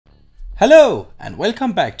Hello and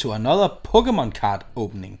welcome back to another Pokemon card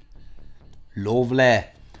opening. Lovely.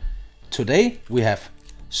 Today we have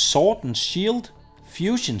Sword and Shield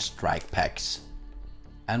Fusion Strike packs.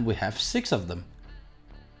 And we have 6 of them.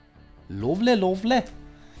 Lovely, lovely.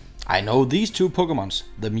 I know these two Pokemons,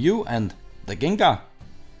 the Mew and the Gengar.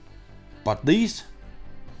 But these,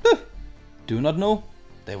 do not know.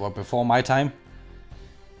 They were before my time.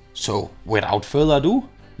 So without further ado,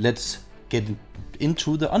 let's get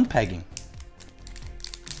into the unpacking.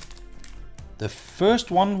 The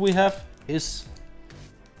first one we have is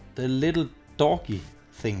the little doggy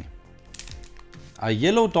thing. A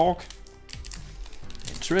yellow dog.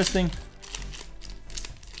 Interesting.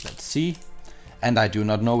 Let's see. And I do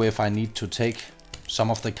not know if I need to take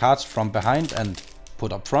some of the cards from behind and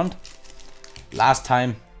put up front. Last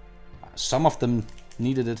time some of them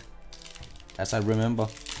needed it, as I remember.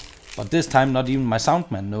 But this time not even my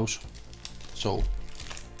soundman knows. So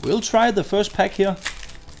we'll try the first pack here.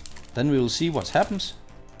 Then we will see what happens.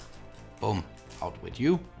 Boom, out with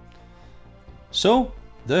you. So,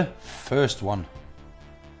 the first one.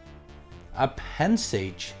 A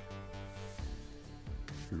Pansage.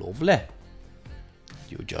 Lovely.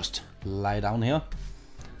 You just lie down here.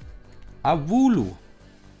 A Wooloo.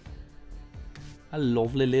 A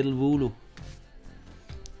lovely little Wooloo.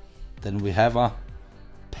 Then we have a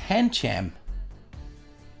Pancham.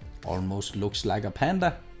 Almost looks like a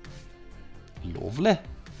panda. Lovely.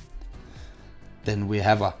 Then we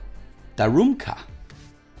have a Darumka.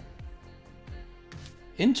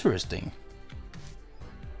 Interesting.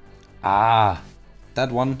 Ah,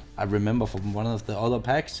 that one I remember from one of the other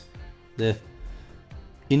packs. The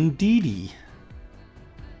Indeedee.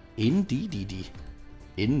 Indeedee.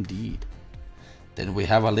 Indeed. Then we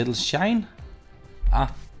have a little shine. A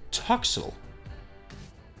Toxel.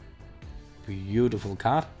 Beautiful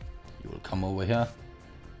card. You will come over here.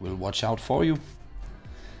 We'll watch out for you.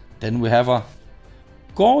 Then we have a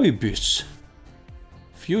Goibus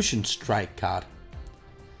Fusion Strike card.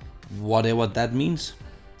 Whatever that means,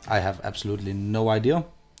 I have absolutely no idea.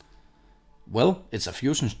 Well, it's a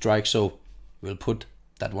Fusion Strike, so we'll put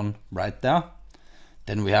that one right there.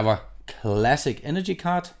 Then we have a classic energy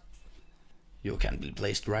card. You can be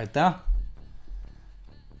placed right there.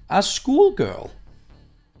 A Schoolgirl.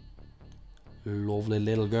 Lovely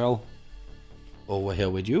little girl. Over here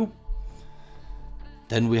with you.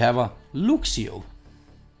 Then we have a Luxio.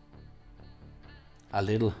 A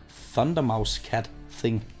little Thundermouse cat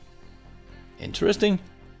thing. Interesting.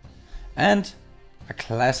 And a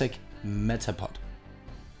classic Metapod.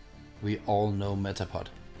 We all know Metapod.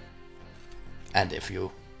 And if you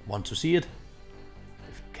want to see it,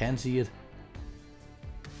 if you can see it,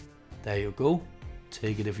 there you go.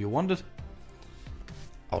 Take it if you want it.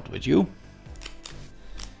 Out with you.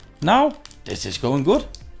 Now, this is going good.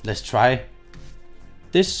 Let's try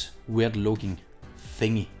this weird looking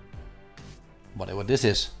thingy. Whatever this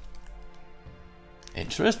is.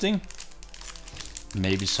 Interesting.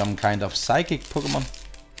 Maybe some kind of psychic Pokemon.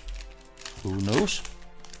 Who knows?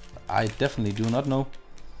 I definitely do not know.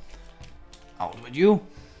 Out with you.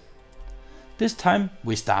 This time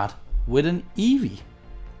we start with an Eevee.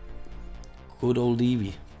 Good old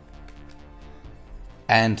Eevee.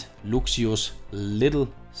 And Luxio's little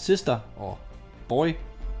sister or boy.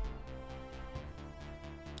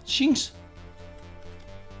 Shinx.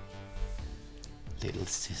 Little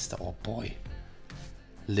sister or boy.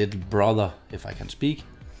 Little brother, if I can speak.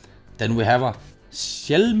 Then we have a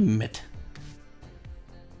Shelmet.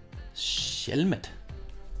 Shelmet.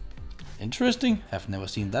 Interesting. Have never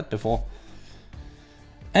seen that before.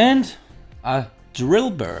 And a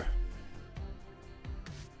Drillbur.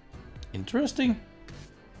 Interesting.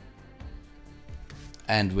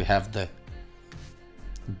 And we have the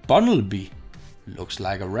Bunnelby. Looks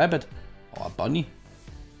like a rabbit or a bunny.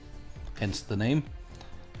 Hence the name.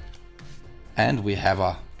 And we have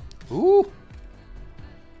a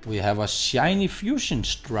we have a shiny Fusion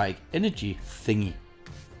Strike energy thingy.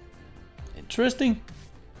 Interesting.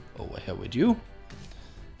 Over here with you.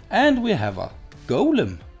 And we have a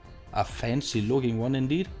Golem. A fancy looking one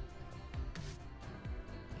indeed.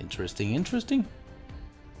 Interesting, interesting.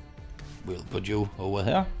 We'll put you over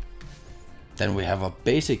here. Then we have a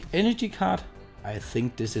basic energy card. I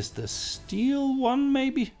think this is the steel one,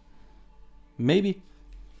 maybe. Maybe.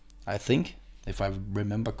 I think, if I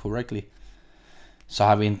remember correctly. Så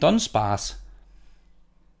har vi en Dunsparce.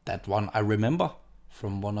 That one I remember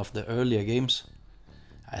from one of the earlier games.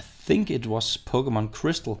 I think it was Pokemon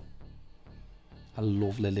Crystal. A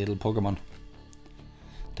lovely little Pokemon.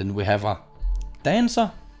 Then we have a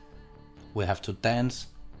Dancer. We have to dance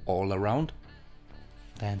all around.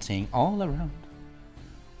 Dancing all around.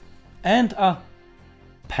 And a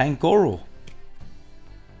Pangoro.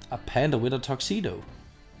 A panda with a tuxedo.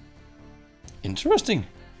 Interesting.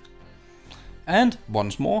 And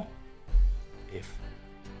once more, if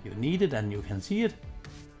you need it and you can see it,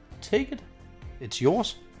 take it. It's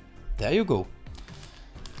yours. There you go.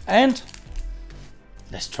 And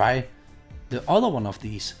let's try the other one of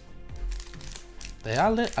these. They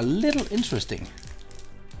are a little interesting.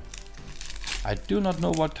 I do not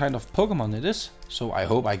know what kind of Pokemon it is, so I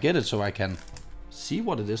hope I get it so I can see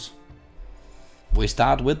what it is. We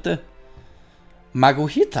start with the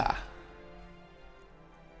Magohita.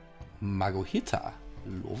 Magohita,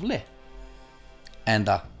 lovely. And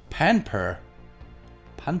a Panpur.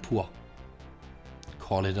 Panpur.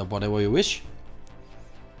 Call it whatever you wish.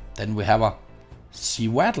 Then we have a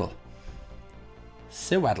Sewaddle.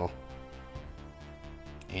 Sewaddle.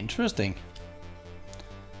 Interesting.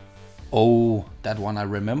 Oh, that one I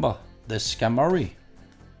remember. The Skamori.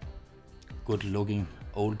 Good looking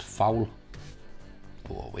old fowl.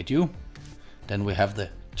 Over with you. Then we have the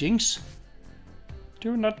Jinx.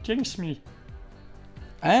 Do not jinx me.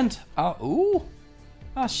 And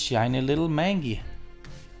a shiny little Mangy.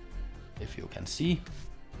 If you can see.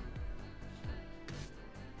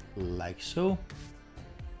 Like so.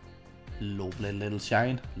 Lovely little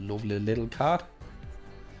shine. Lovely little card.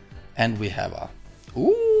 And we have a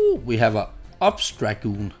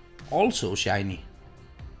Obstragoon, also shiny.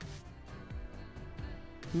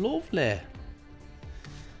 Lovely.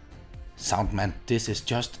 Soundman, this is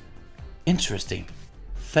just interesting.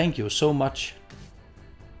 Thank you so much.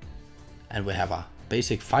 And we have a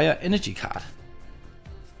basic fire energy card.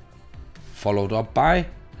 Followed up by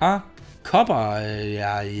a Cobaya.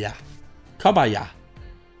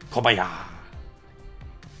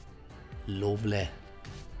 Lovely.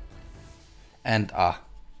 And a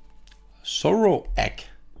Zoroark.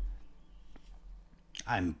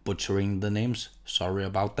 I'm butchering the names, sorry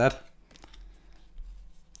about that.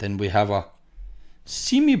 Then we have a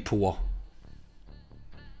Simipour.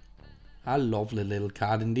 A lovely little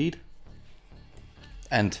card indeed.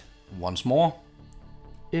 And once more,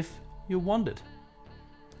 if you want it,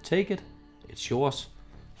 take it, it's yours,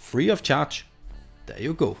 free of charge. There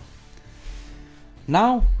you go.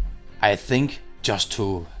 Now, I think just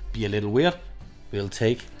to be a little weird, we'll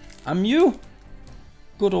take a Mew.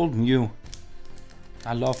 Good old Mew.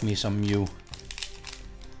 I love me some Mew.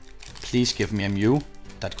 Please give me a Mew.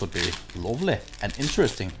 That could be lovely and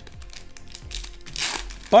interesting.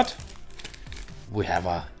 But we have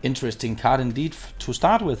an interesting card indeed to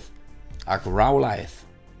start with. A Growlithe.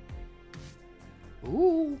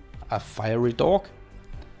 Ooh, a fiery dog.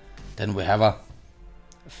 Then we have a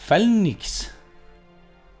Phalnix.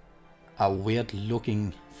 A weird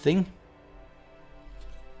looking thing.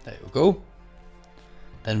 There you go.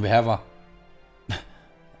 Then we have a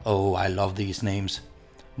oh, I love these names.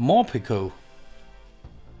 Morpeko.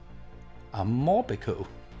 A Morpeko.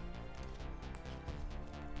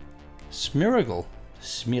 Smeargle.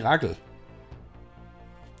 Smeargle.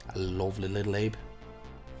 A lovely little ape.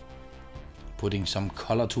 Putting some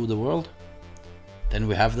color to the world. Then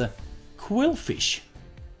we have the Quillfish.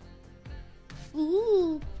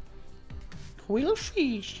 Ooh.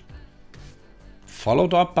 Quillfish.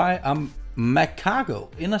 Followed up by a Macaco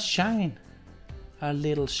in a shine. A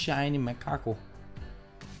little shiny Macaco.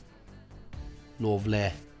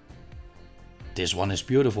 Lovely. This one is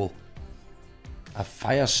beautiful. A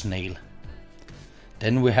fire snail.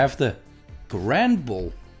 Then we have the Grand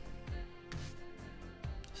Bull.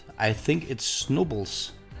 I think it's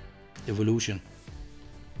Snubble's evolution,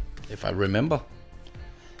 if I remember.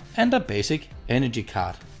 And a basic energy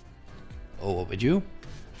card. Over with you.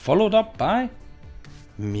 Followed up by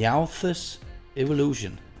Meowth's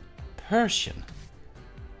evolution. Persian.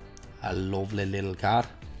 A lovely little card.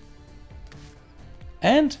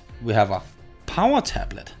 And we have a power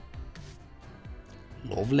tablet.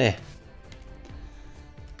 Lovely.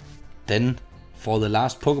 Then for the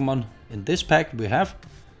last Pokemon in this pack we have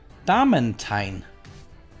Darmantine.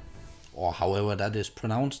 Or however that is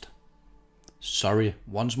pronounced. Sorry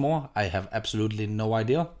once more, I have absolutely no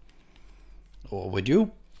idea. Or with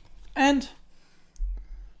you. And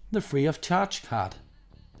the free of charge card.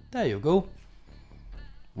 There you go.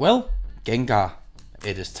 Well, Gengar,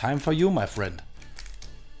 it is time for you, my friend.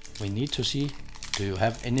 We need to see, do you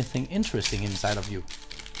have anything interesting inside of you?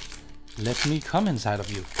 Let me come inside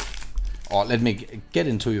of you. Or let me get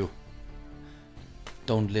into you.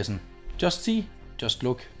 Don't listen. Just see, just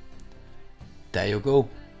look. There you go.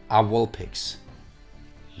 Our Vulpix.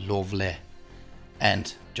 Lovely.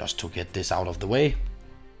 And just to get this out of the way.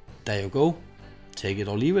 There you go. Take it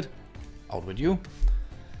or leave it. Out with you.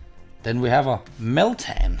 Then we have a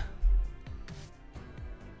Meltan.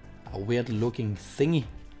 a weird looking thingy.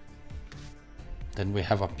 Then we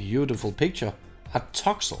have a beautiful picture, a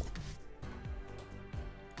Toxel.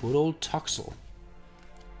 Good old Toxel.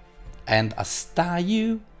 And a star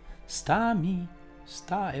you, star me,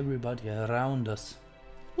 star everybody around us.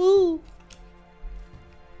 Woo!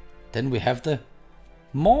 Then we have the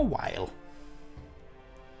Mawile.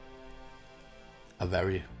 A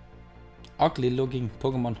very ugly looking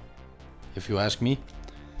Pokemon, if you ask me.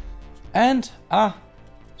 And a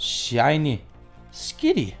shiny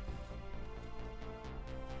Skitty.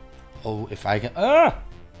 Oh, if I can...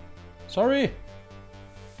 Sorry!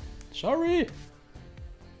 Sorry!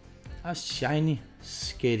 A shiny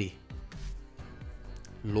Skitty.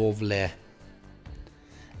 Lovely.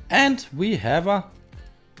 And we have a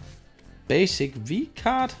basic V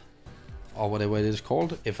card, or whatever it is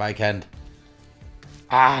called, if I can.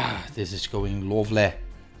 This is going lovely.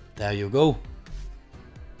 There you go.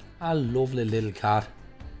 A lovely little card.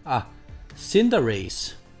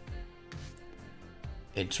 Cinderace.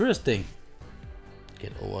 Interesting.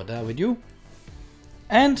 Get over there with you.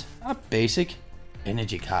 And a basic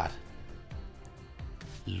energy card.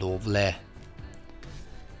 Lovely.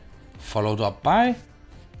 Followed up by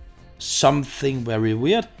something very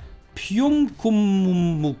weird.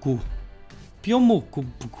 Pyumkumuku.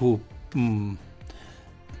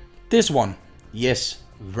 This one. Yes,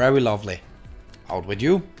 very lovely. Out with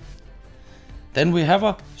you. Then we have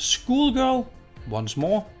a schoolgirl once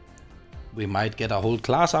more. We might get a whole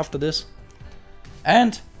class after this.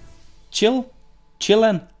 And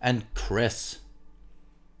Chillin and Chris.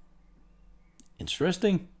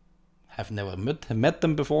 Interesting. Have never met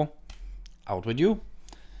them before. Out with you.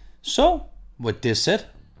 So, with this said,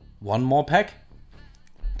 one more pack.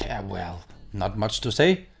 Yeah, well, not much to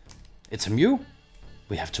say. It's a Mew.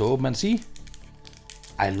 We have to open and see.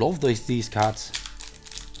 I love these cards.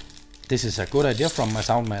 This is a good idea from my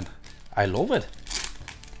sound man. I love it.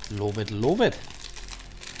 Love it, love it.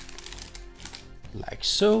 Like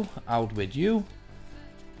so, out with you.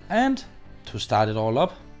 And to start it all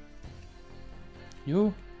up,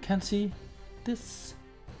 you can see this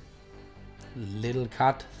little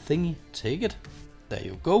card thingy. Take it. There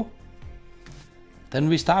you go. Then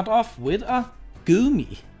we start off with a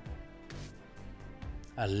Goomy.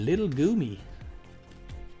 A little Goomy.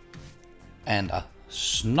 And a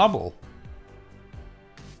Snubble.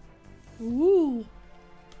 Woo.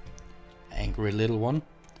 Angry little one.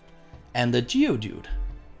 And the Geodude.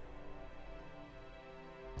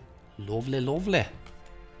 Lovely, lovely.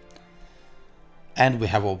 And we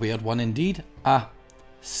have a weird one indeed. A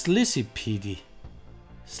Slicypede.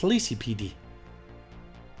 Slicypede.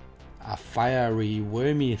 A fiery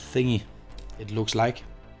wormy thingy, it looks like.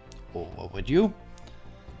 Over with you.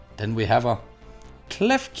 Then we have a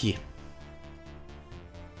Klefki.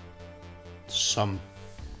 Some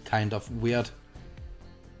kind of weird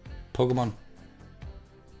Pokemon.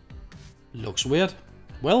 Looks weird.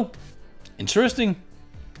 Well, interesting.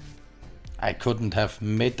 I couldn't have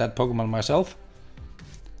made that Pokemon myself.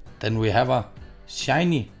 Then we have a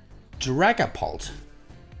shiny Dragapult.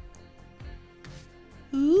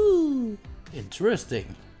 Ooh,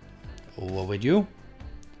 interesting. Over with you.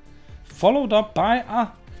 Followed up by a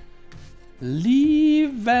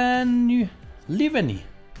Levany.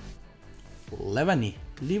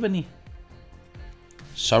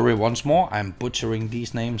 Sorry once more, I'm butchering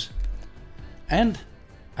these names. And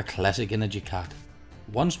a classic energy card.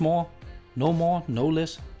 Once more, no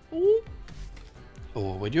less. Ooh.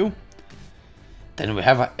 Over with you. Then we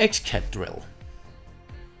have a X-Cat Drill.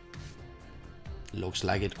 Looks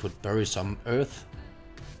like it could bury some earth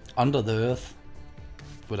under the earth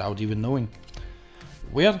without even knowing.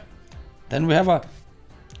 Weird. Then we have a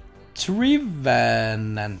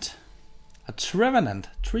Trevenant. A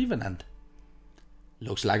Trevenant.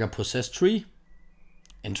 Looks like a possessed tree.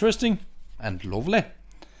 Interesting and lovely.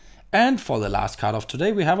 And for the last card of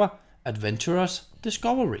today, we have a Adventurous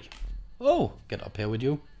Discovery. Oh, get up here with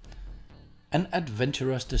you. An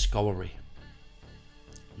Adventurous Discovery.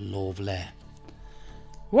 Lovely.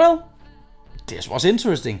 Well, this was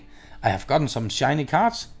interesting. I have gotten some shiny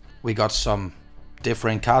cards. We got some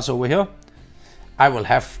different cards over here. I will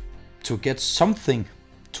have to get something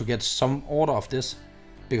to get some order of this,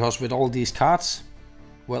 because with all these cards,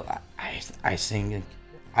 well, I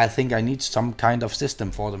think I need some kind of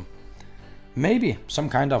system for them. Maybe some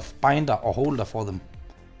kind of binder or holder for them.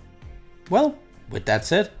 Well, with that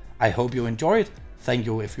said, I hope you enjoyed. Thank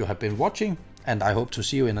you if you have been watching, and I hope to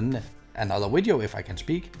see you in another video if I can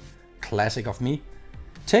speak. Classic of me.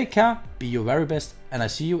 Take care, be your very best, and I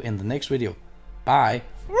see you in the next video. Bye.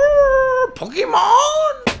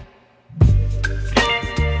 Pokemon!